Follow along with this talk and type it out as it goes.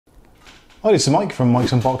Hi, this is Mike from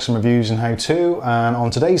Mike's Unboxing Reviews and How To, and on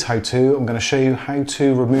today's How To I'm going to show you how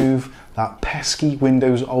to remove that pesky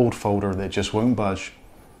Windows.old folder that just won't budge.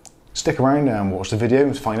 Stick around and watch the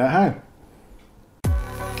video to find out how.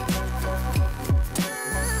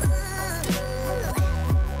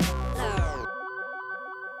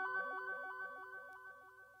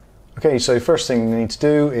 Okay, so first thing you need to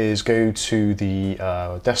do is go to the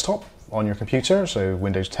desktop on your computer, so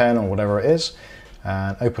Windows 10 or whatever it is,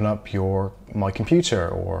 and open up your My Computer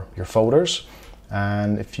or your folders.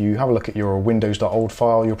 And if you have a look at your Windows.old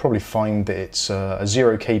file, you'll probably find that it's a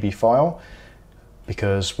 0 KB file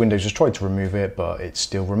because Windows has tried to remove it, but it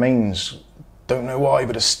still remains. Don't know why,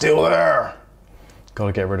 but it's still there. Got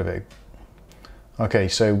to get rid of it. Okay,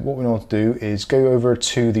 so what we want to do is go over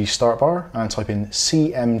to the start bar and type in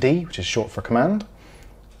CMD, which is short for command.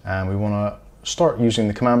 And we want to start using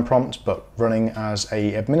the command prompt, but running as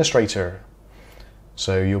an administrator.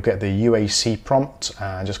 So you'll get the UAC prompt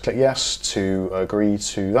and just click yes to agree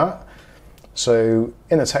to that. So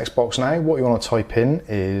in the text box now, what you want to type in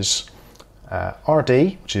is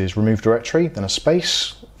RD, which is remove directory, then a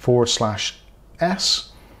space, /S,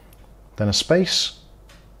 then a space,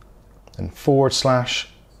 then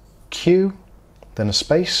 /Q, then a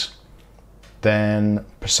space, then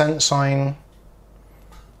 %,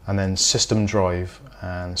 and then system drive.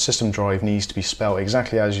 And system drive needs to be spelled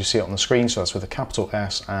exactly as you see it on the screen, so that's with a capital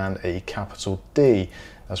S and a capital D.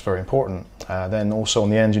 That's very important. Then also on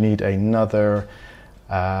the end you need another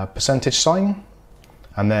 %,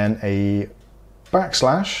 and then a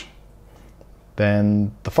 /,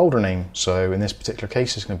 then the folder name. So in this particular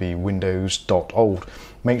case it's going to be Windows.old.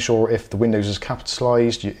 Make sure if the Windows is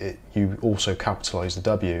capitalized, you also capitalize the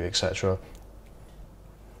W, etc.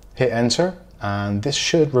 Hit enter, and this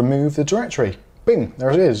should remove the directory. Bing, there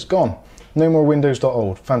it is, gone. No more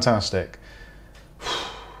Windows.old, fantastic.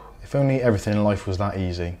 If only everything in life was that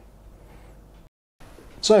easy.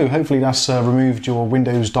 So hopefully that's removed your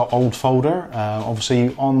Windows.old folder.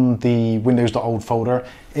 Obviously on the Windows.old folder,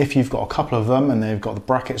 if you've got a couple of them and they've got the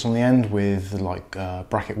brackets on the end with like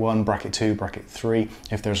bracket 1, bracket 2, bracket 3,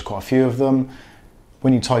 if there's quite a few of them,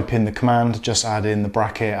 when you type in the command, just add in the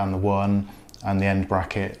bracket and the 1 and the end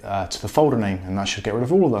bracket to the folder name, and that should get rid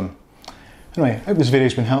of all of them. Anyway, I hope this video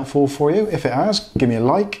has been helpful for you. If it has, give me a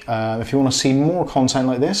like. If you want to see more content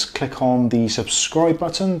like this, click on the subscribe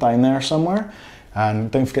button down there somewhere.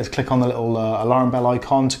 And don't forget to click on the little alarm bell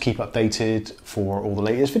icon to keep updated for all the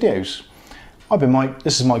latest videos. I've been Mike,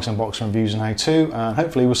 this is Mike's Unboxing Reviews and How To, and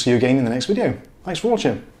hopefully we'll see you again in the next video. Thanks for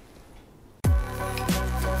watching.